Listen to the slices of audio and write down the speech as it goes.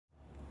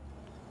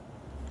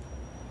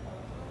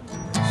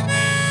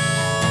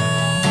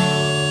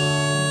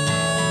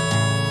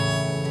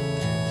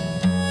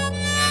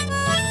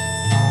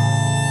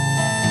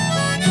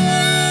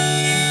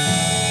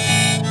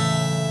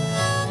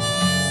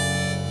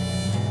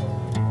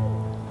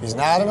He's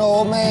not an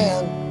old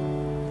man,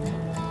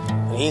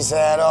 but he's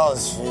had all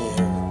his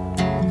fear.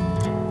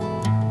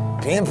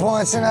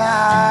 Pinpoints in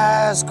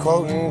eyes,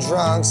 quoting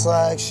drunks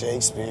like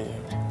Shakespeare.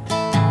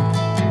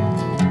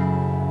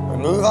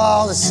 Remove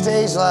all the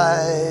stage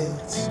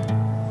lights.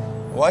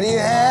 What do you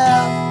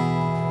have?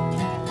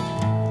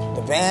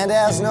 The band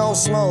has no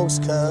smokes,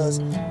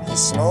 'cause he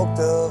smoked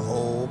the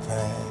whole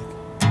pack.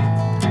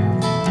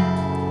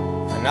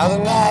 Another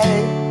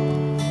night,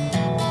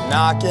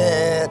 not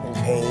getting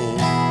paid.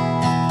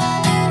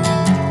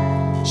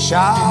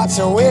 Shots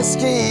of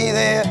whiskey,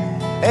 there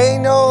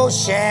ain't no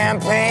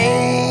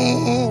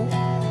champagne.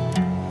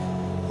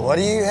 What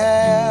do you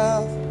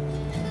have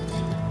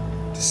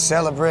to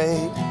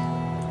celebrate?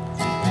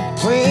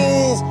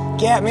 Please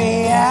get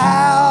me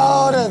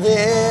out of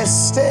this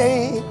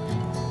state.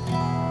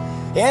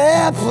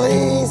 Yeah,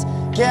 please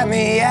get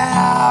me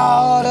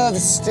out of the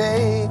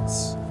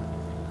States.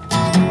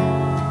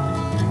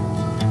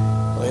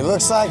 Well, he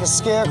looks like a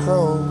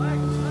scarecrow,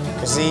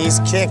 'cause he's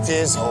kicked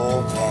his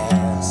whole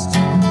past.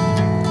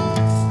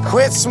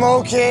 Quit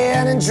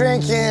smoking and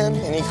drinking,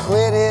 and he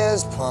quit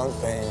his punk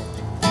band.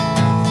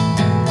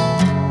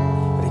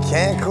 But he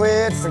can't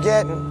quit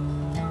forgetting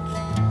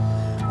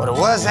what it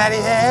was that he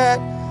had.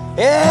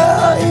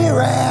 Yeah, he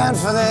ran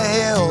for the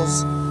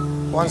hills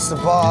once the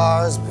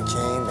bars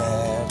became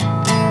bad.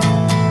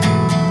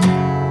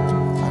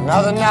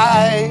 Another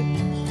night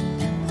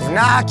of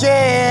not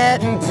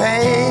getting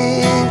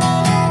paid.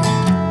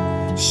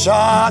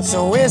 Shots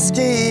of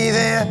whiskey,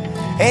 there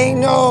ain't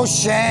no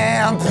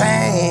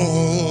champagne.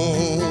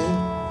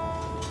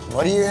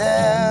 What do you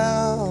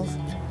have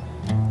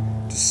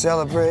to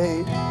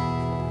celebrate?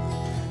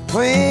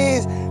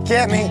 Please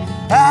get me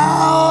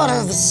out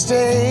of the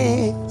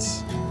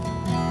States.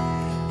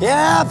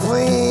 Yeah,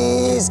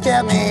 please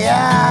get me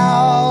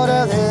out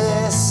of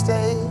this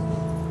state.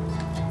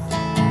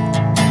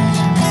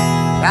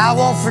 I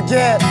won't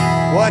forget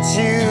what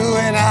you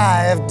and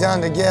I have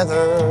done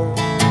together.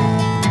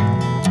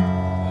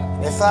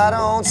 If I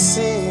don't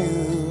see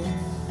you,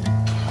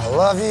 I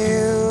love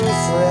you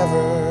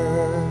forever.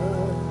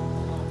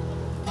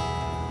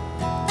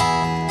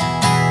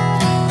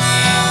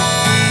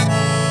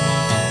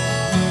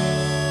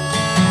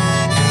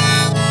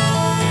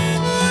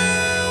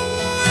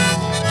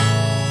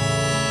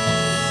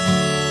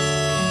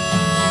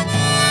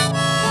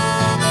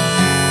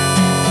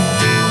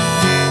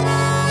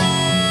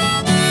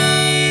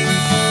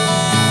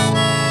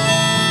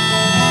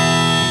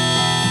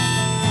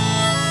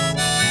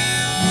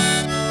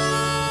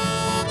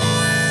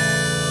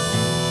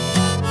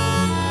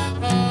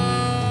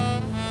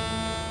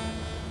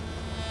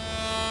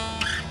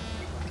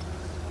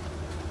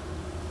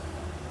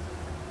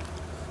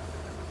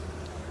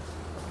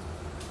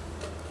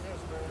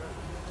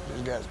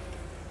 Cheers, guys.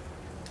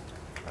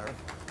 All right.